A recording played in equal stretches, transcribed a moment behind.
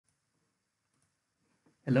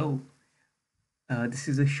Hello, this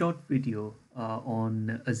is a short video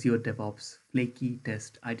on Azure DevOps Flaky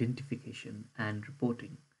test identification and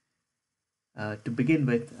reporting. To begin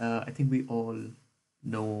with, I think we all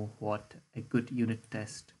know what a good unit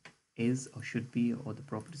test is or should be, or the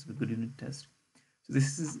properties of a good unit test. So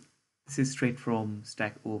this is straight from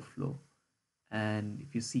Stack Overflow, and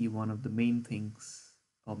if you see, one of the main things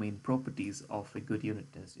or main properties of a good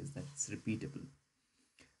unit test is that it's repeatable.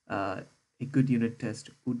 Uh, a good unit test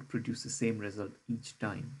would produce the same result each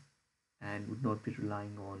time and would not be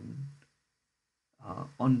relying on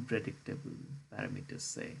unpredictable parameters,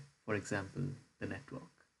 say, for example, the network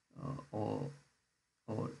or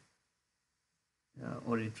or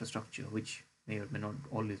or infrastructure, which may or may not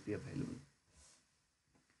always be available.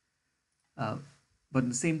 Uh, but at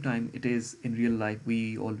the same time, it is in real life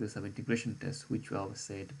we always have integration tests, which we always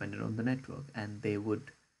say dependent on the network, and they would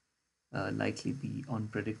likely be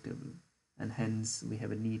unpredictable, and hence we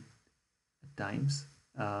have a need at times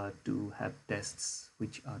to have tests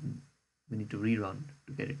which are we need to rerun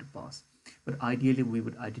to get it to pass. But ideally, we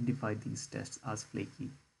would identify these tests as flaky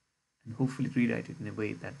and hopefully rewrite it in a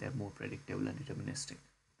way that they're more predictable and deterministic.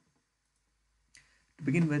 To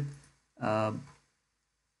begin with, um,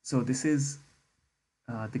 so this is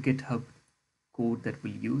the GitHub code that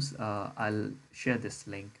we'll use. I'll share this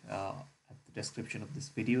link at the description of this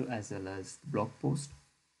video as well as the blog post.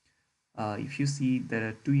 If you see, there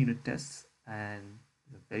are two unit tests and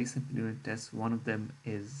a very simple unit test. One of them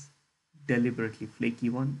is deliberately flaky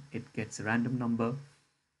one. It gets a random number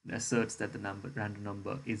and asserts that the random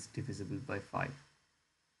number is divisible by 5.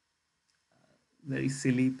 Very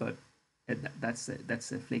silly, but that's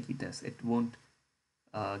a flaky test. It won't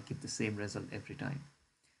give the same result every time.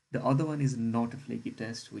 The other one is not a flaky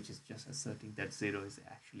test, which is just asserting that 0 is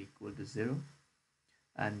actually equal to 0.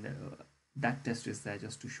 And that test is there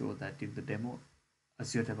just to show that in the demo,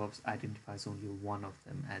 Azure DevOps identifies only one of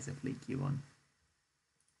them as a flaky one.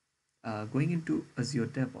 Going into Azure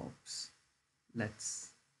DevOps, let's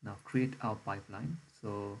now create our pipeline.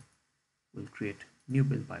 So we'll create new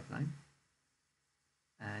build pipeline,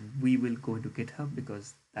 and we will go into GitHub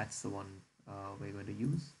because that's the one we're going to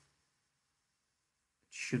use.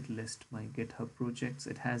 It should list my GitHub projects.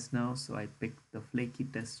 It has now, so I picked the flaky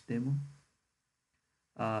test demo.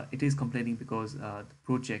 It is complaining because the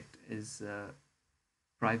project is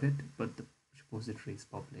private, but the repository is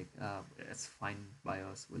public. It's fine by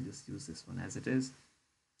us. We'll just use this one as it is.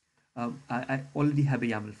 I already have a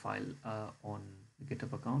YAML file on the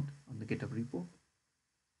GitHub account, on the GitHub repo.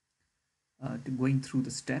 To going through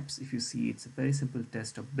the steps, if you see, it's a very simple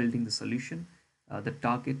test of building the solution. The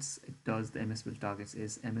targets it does, the MS build targets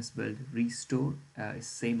is MS build restore, is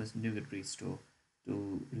same as NuGet restore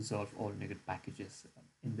to resolve all NuGet packages.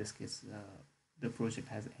 In this case, the project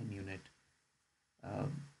has an unit,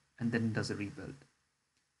 and then it does a rebuild.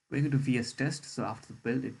 Going into VS test, so after the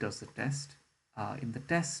build, it does the test. In the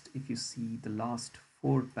test, if you see the last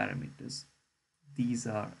 4 parameters, these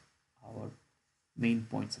are our main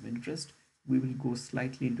points of interest. We will go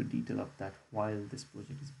slightly into detail of that while this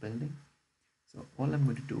project is building. So all I'm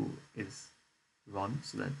going to do is run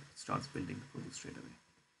so that it starts building the project straight away.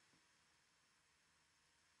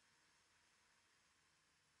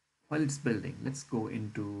 While it's building, let's go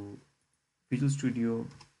into Visual Studio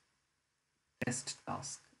test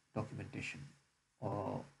task documentation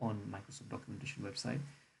or on Microsoft documentation website.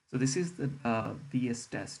 So this is the VS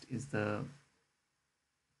test is the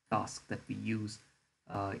task that we use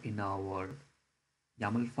in our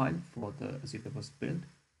YAML file for the Azure DevOps build.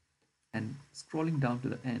 And scrolling down to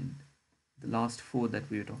the end, the last 4 that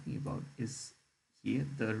we are talking about is here,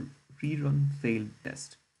 the rerun failed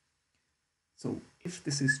test. So if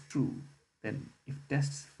this is true, then if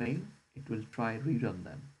tests fail, it will try rerun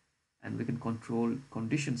them. And we can control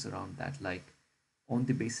conditions around that, like on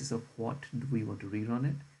the basis of what do we want to rerun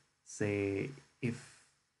it. Say if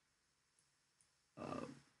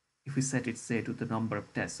we set it, say, to the number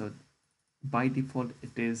of tests. So by default,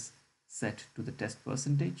 it is set to the test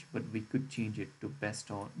percentage, but we could change it to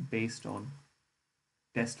based on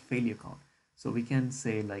test failure count. So we can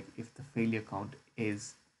say, like, if the failure count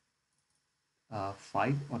is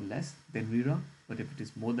 5 or less, then rerun. But if it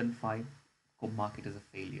is more than 5, mark it as a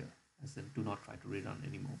failure, as in do not try to rerun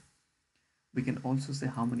anymore. We can also say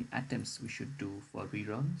how many attempts we should do for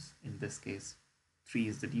reruns. In this case, 3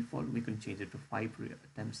 is the default. We can change it to 5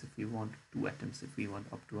 attempts if we want, 2 attempts if we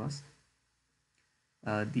want, up to us.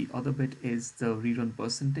 The other bit is the rerun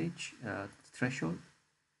percentage threshold.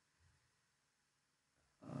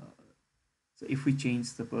 So if we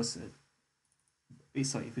change the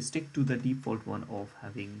if we stick to the default one of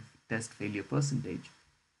having test failure percentage,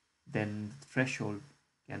 then the threshold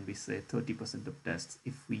can be say 30% of tests.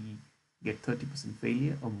 If we get 30%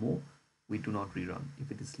 failure or more, we do not rerun.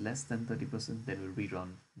 If it is less than 30%, then we'll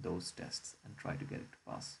rerun those tests and try to get it to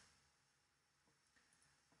pass.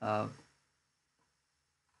 Uh,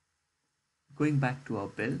 Going back to our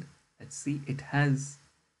build, let's see, it has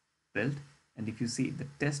built, and if you see, the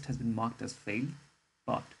test has been marked as failed,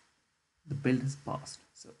 but the build has passed.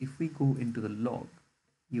 So if we go into the log,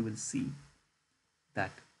 you will see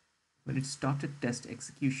that when it started test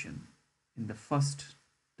execution in the first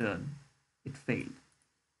turn, it failed,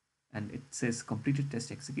 and it says completed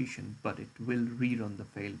test execution, but it will rerun the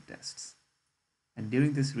failed tests. And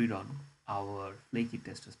during this rerun, our Flaky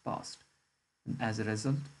test has passed, and as a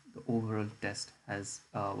result, the overall test has,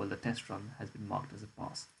 the test run has been marked as a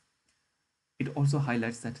pass. It also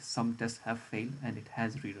highlights that some tests have failed and it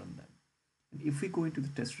has rerun them. And if we go into the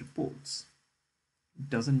test reports, it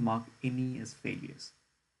doesn't mark any as failures.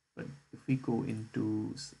 But if we go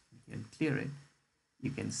into and clear it,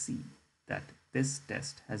 you can see that this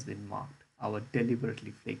test has been marked. Our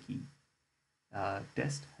deliberately flaky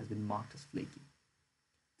test has been marked as flaky.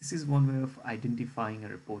 This is one way of identifying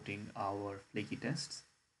and reporting our flaky tests.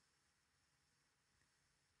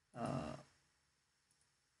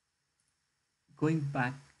 Going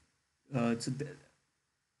back, so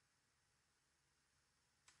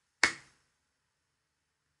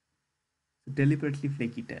deliberately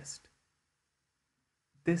flaky test.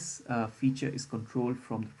 This feature is controlled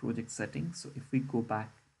from the project settings. So if we go back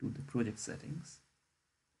to the project settings,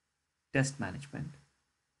 test management,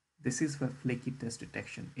 this is where flaky test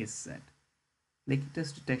detection is set. Flaky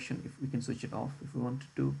test detection, if we can switch it off if we wanted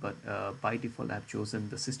to, but by default I've chosen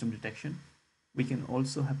the system detection. We can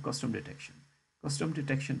also have custom detection. Custom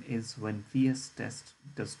detection is when VS test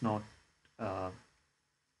does not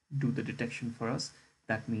do the detection for us.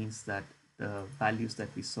 That means that the values that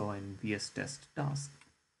we saw in VS test task,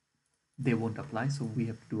 they won't apply. So we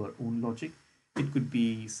have to do our own logic. It could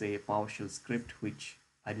be, say, a PowerShell script which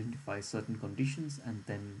identifies certain conditions and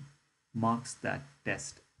then marks that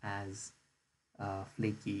test as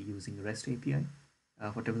flaky using REST API,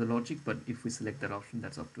 whatever the logic. But if we select that option,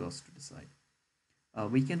 that's up to us to decide.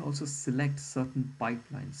 We can also select certain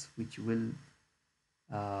pipelines which will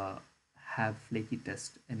have flaky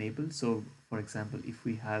test enabled. So for example, if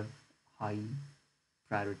we have high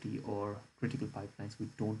priority or critical pipelines, we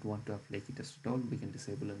don't want to have flaky test at all, we can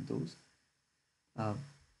disable those.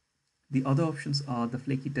 The other options are the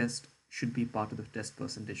flaky test should be part of the test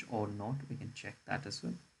percentage or not. We can check that as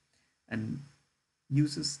well. And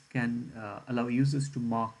users can allow users to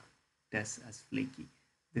mark tests as flaky.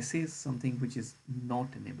 This is something which is not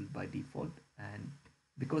enabled by default, and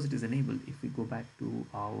because it is enabled, if we go back to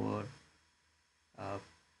our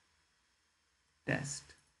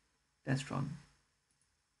test run,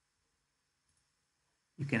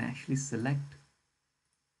 you can actually select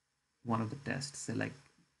one of the tests, select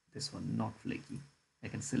this one, not flaky. I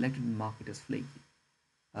can select it and mark it as flaky.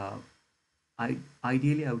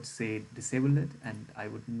 Ideally I would say disable it, and I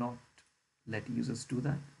would not let users do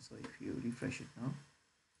that. So if you refresh it now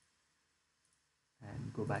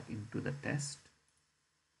and go back into the test,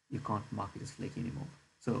 you can't mark it as flaky anymore.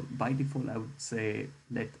 So by default, I would say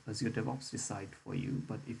let Azure DevOps decide for you.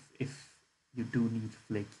 But if you do need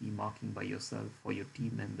flaky marking by yourself for your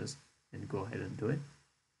team members, then go ahead and do it.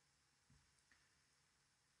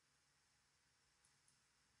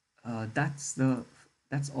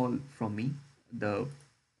 That's all from me. The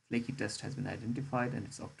flaky test has been identified, and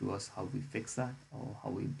it's up to us how we fix that or how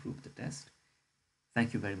we improve the test.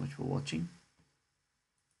 Thank you very much for watching.